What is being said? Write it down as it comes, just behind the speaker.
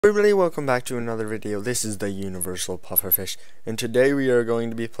Everybody, welcome back to another video. This is the universal pufferfish, and today we are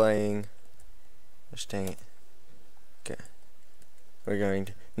going to be playing. Gosh dang it. Okay.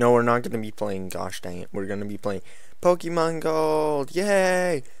 No, we're not going to be playing gosh dang it. We're going to be playing Pokemon Gold.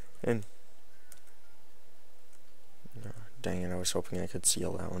 Yay! And dang it, I was hoping I could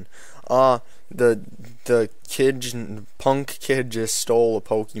seal that one. The punk kid just stole a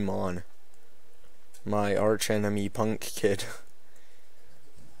Pokemon. My arch enemy punk kid.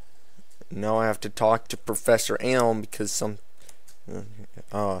 Now I have to talk to Professor Elm because this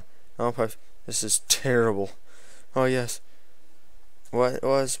is terrible. Oh yes. What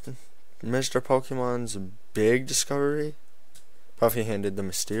was Mr. Pokemon's big discovery? Puffy handed the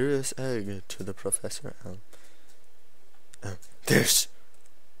mysterious egg to the Professor Elm.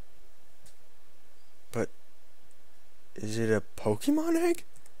 But is it a Pokemon egg?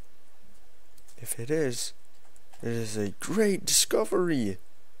 If it is a great discovery.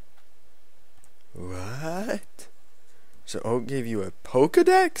 What? So Oak gave you a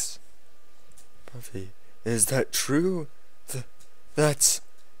Pokedex? Puffy, is that true? That's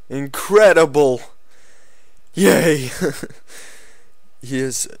incredible! Yay! He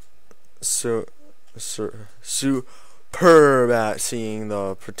is superb at seeing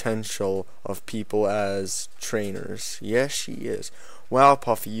the potential of people as trainers. Yes, she is. Well,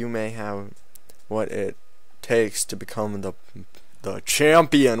 Puffy, you may have what it takes to become the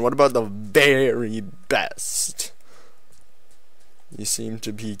champion. What about the very best? You seem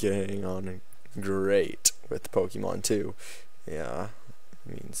to be getting on great with Pokemon too. Yeah,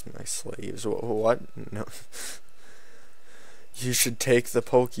 means my slaves. What? No. You should take the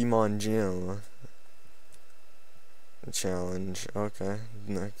Pokemon gym challenge. Okay,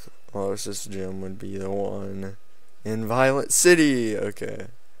 the closest gym would be the one in Violet City. Okay,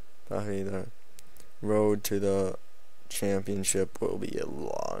 probably the road to the championship will be a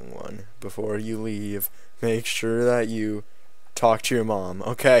long one. Before you leave, make sure that you talk to your mom.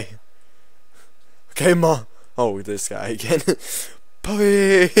 Okay, Mom. Oh, this guy again.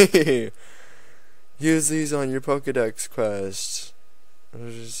 Puppy, use these on your Pokedex quest.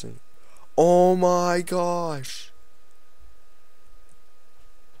 Oh my gosh.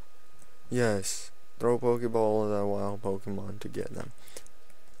 Yes, throw Pokeball at a wild Pokemon to get them.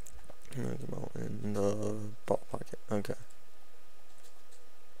 In the ball pocket. Okay.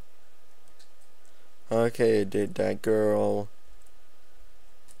 Okay, did that girl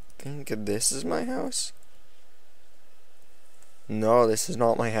think this is my house? No, this is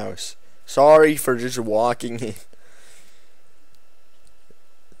not my house. Sorry for just walking in.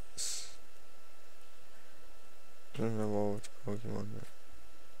 I don't know which Pokemon that.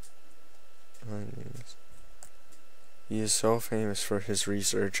 He is so famous for his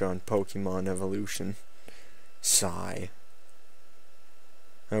research on Pokemon evolution. Sigh.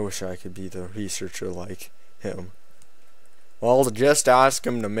 I wish I could be the researcher like him. Well, just ask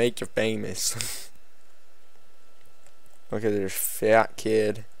him to make you famous. Okay, there's Fat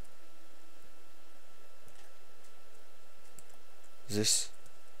Kid. Is this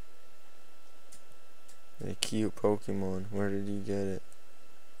a cute Pokemon? Where did you get it?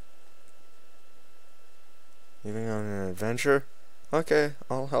 Leaving on an adventure? Okay,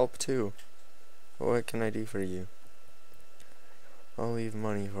 I'll help too. What can I do for you? I'll leave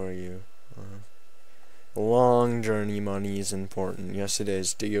money for you. Long journey money is important. Yes, it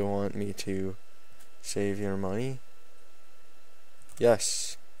is. Do you want me to save your money?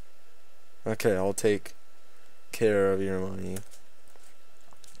 Yes. Okay, I'll take care of your money.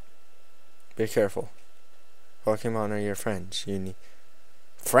 Be careful. Pokemon are your friends. You need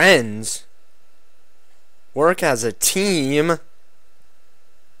friends? Work as a team.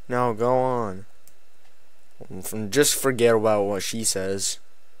 Now go on. Just forget about what she says.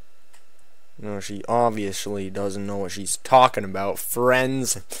 No, she obviously doesn't know what she's talking about.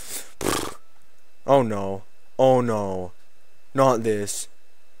 Friends. Oh no. Oh no. Not this.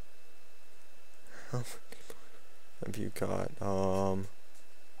 How many have you got?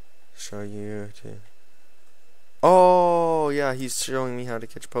 Show you to. Oh yeah, he's showing me how to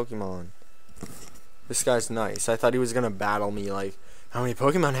catch Pokemon. This guy's nice. I thought he was gonna battle me like, how many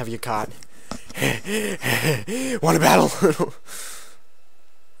Pokemon have you caught? Wanna battle?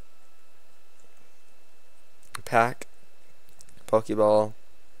 Pack. Pokeball.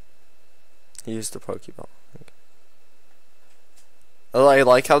 Use the Pokeball. I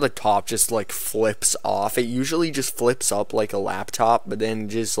like how the top just like flips off. It usually just flips up like a laptop, but then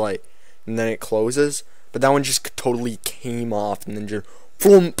just like, and then it closes. But that one just totally came off and then just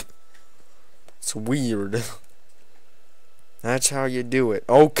flump. It's weird. That's how you do it.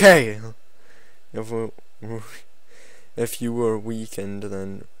 Okay. if you were weakened,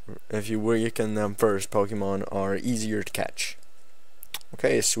 then if you weaken them first, Pokemon are easier to catch.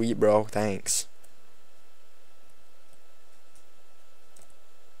 Okay, sweet bro, thanks.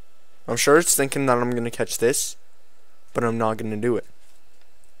 I'm sure it's thinking that I'm gonna catch this, but I'm not gonna do it.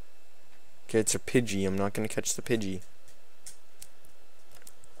 Okay, it's a Pidgey. I'm not gonna catch the Pidgey.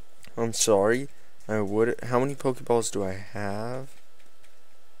 I'm sorry. I would. How many Pokeballs do I have?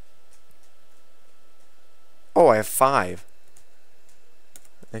 Oh, I have 5.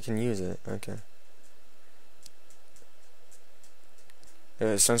 I can use it. Okay.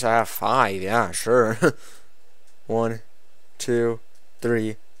 Since I have 5, yeah, sure. 1, 2,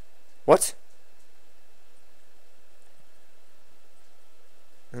 3. What?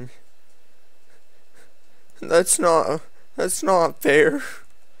 That's not fair.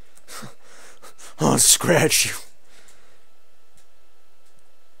 I'll scratch you.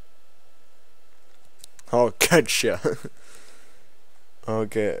 I'll catch ya.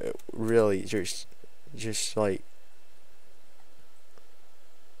 Okay, really, just like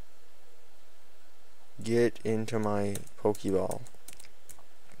get into my Pokeball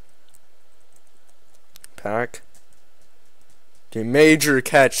pack. The major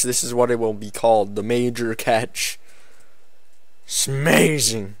catch. This is what it will be called. The major catch. It's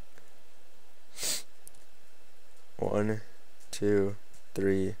amazing. 1, 2,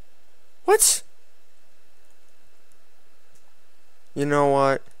 3. What? You know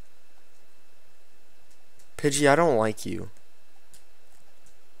what? Pidgey, I don't like you.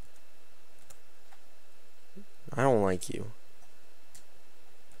 I don't like you.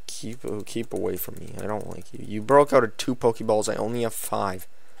 Keep away from me. I don't like you. You broke out of 2 Pokeballs. I only have 5.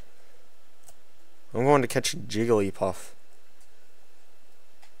 I'm going to catch a Jigglypuff.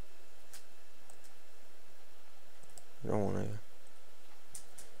 I don't want to.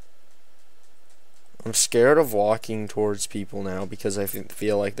 I'm scared of walking towards people now because I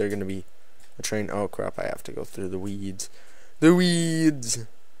feel like they're going to be a train. Oh crap, I have to go through the weeds. The weeds!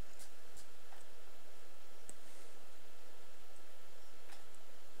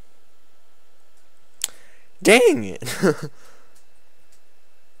 Dang it!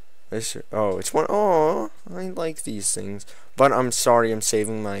 Oh, it's one. Oh, I like these things. But I'm sorry, I'm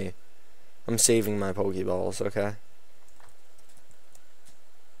saving my Pokeballs, okay?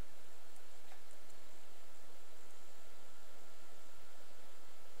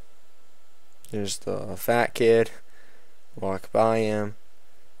 There's the fat kid. Walk by him.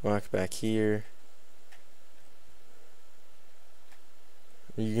 Walk back here.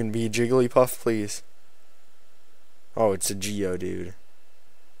 You can be Jigglypuff, please. Oh, it's a Geodude.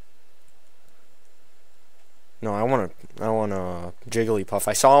 No, I want a Jigglypuff.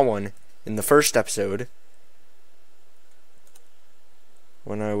 I saw one in the first episode.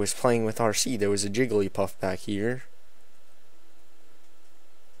 When I was playing with RC, there was a Jigglypuff back here.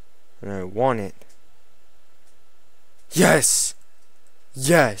 And I want it. Yes!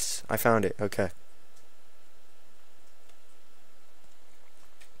 Yes! I found it. Okay.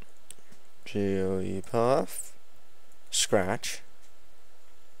 Jigglypuff. Scratch.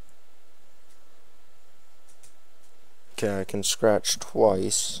 Okay, I can scratch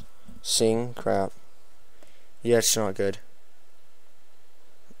twice. Sing. Crap. Yeah, it's not good.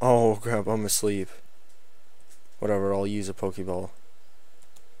 Oh, crap. I'm asleep. Whatever, I'll use a Pokeball.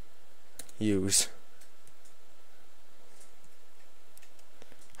 Use.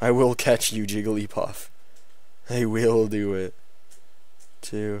 I will catch you, Jigglypuff. I will do it.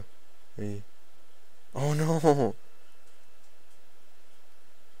 2, 3. Oh no!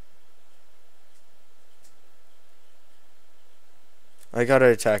 I gotta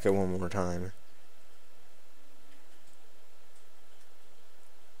attack it one more time.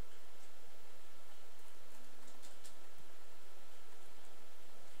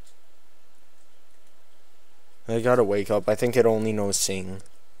 I gotta wake up. I think it only knows sing.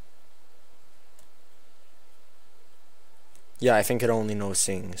 Yeah, I think it only knows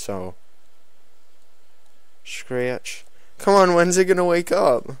sing, so. Scratch. Come on, when's it gonna wake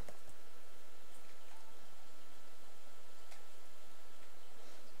up?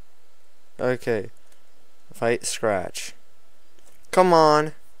 Okay. Fight Scratch. Come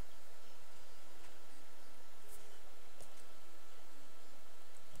on.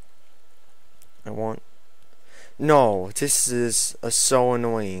 I want. No, this is so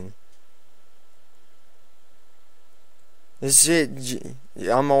annoying. This is it.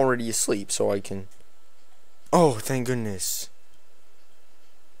 I'm already asleep, so I can. Oh, thank goodness.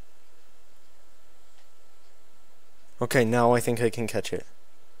 Okay, now I think I can catch it.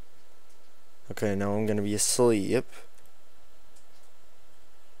 Okay, now I'm gonna be asleep.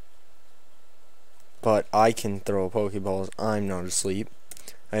 but I can throw Pokeballs. I'm not asleep.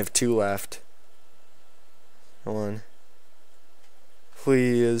 I have 2 left. Come on.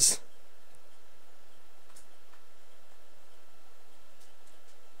 Please.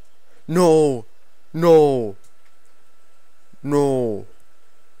 No! No! No!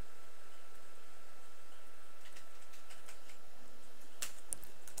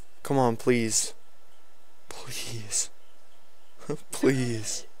 Come on, please. Please.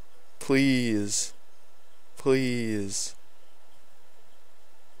 Please. Please. Please.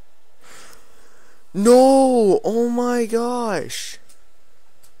 No! Oh my gosh!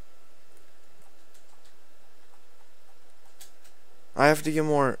 I have to get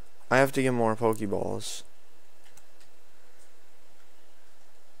more Pokeballs.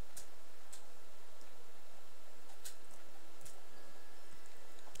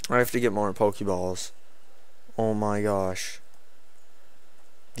 I have to get more Pokeballs. Oh my gosh.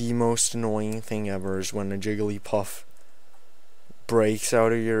 The most annoying thing ever is when a Jigglypuff breaks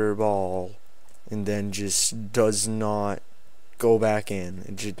out of your ball and then just does not go back in.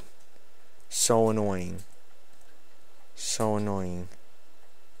 It's just so annoying. So annoying.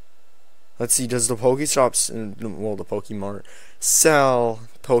 Let's see, does the Pokestops, well, the Pokemart, sell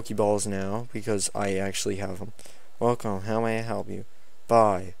Pokeballs now? Because I actually have them. Welcome, how may I help you?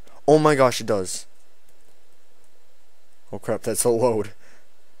 Bye. Oh my gosh, it does. Oh crap, that's a load.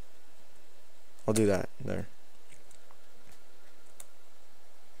 I'll do that. There.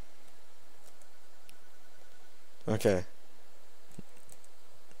 Okay.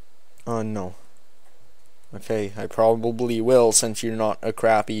 No. Okay, I probably will, since you're not a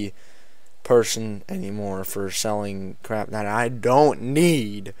crappy person anymore for selling crap that I don't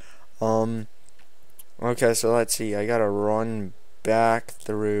need. Okay, so let's see. I gotta run back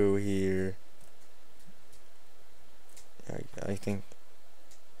through here. I think.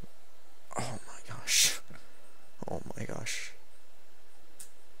 Oh my gosh. Oh my gosh.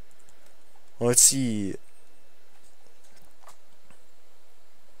 Let's see.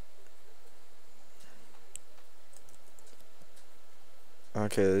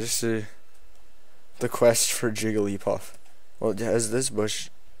 Okay, this is the quest for Jigglypuff. Well, has this bush...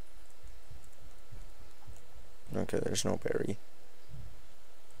 Okay, there's no berry.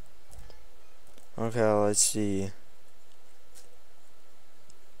 Okay, let's see.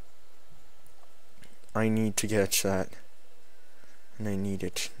 I need to catch that. And I need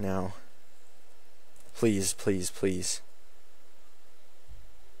it now. Please, please, please.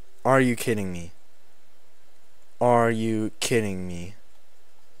 Are you kidding me? Are you kidding me?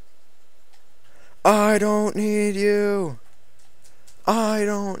 I don't need you. I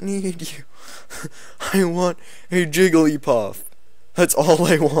don't need you. I want a Jigglypuff. That's all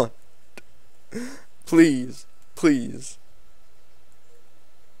I want. Please, please.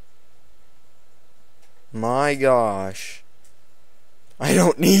 My gosh. I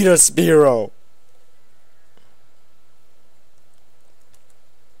don't need a Spearow.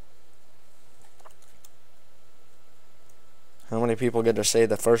 How many people get to say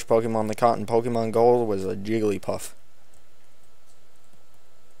the first Pokemon they caught in Pokemon Gold was a Jigglypuff?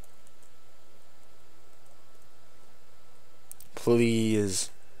 Please.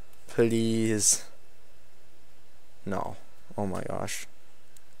 Please. No. Oh my gosh.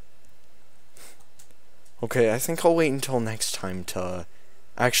 Okay, I think I'll wait until next time to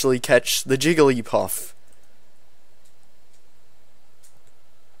actually catch the Jigglypuff.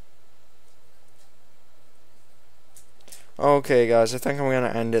 Okay, guys, I think I'm gonna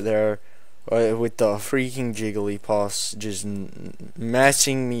end it there with the freaking Jigglypuffs just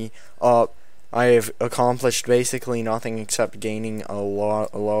messing me up. I have accomplished basically nothing except gaining a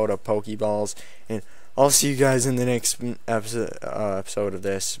load of Pokeballs, and I'll see you guys in the next episode of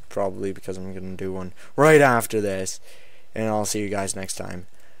this, probably, because I'm gonna do one right after this, and I'll see you guys next time.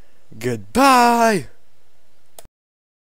 Goodbye!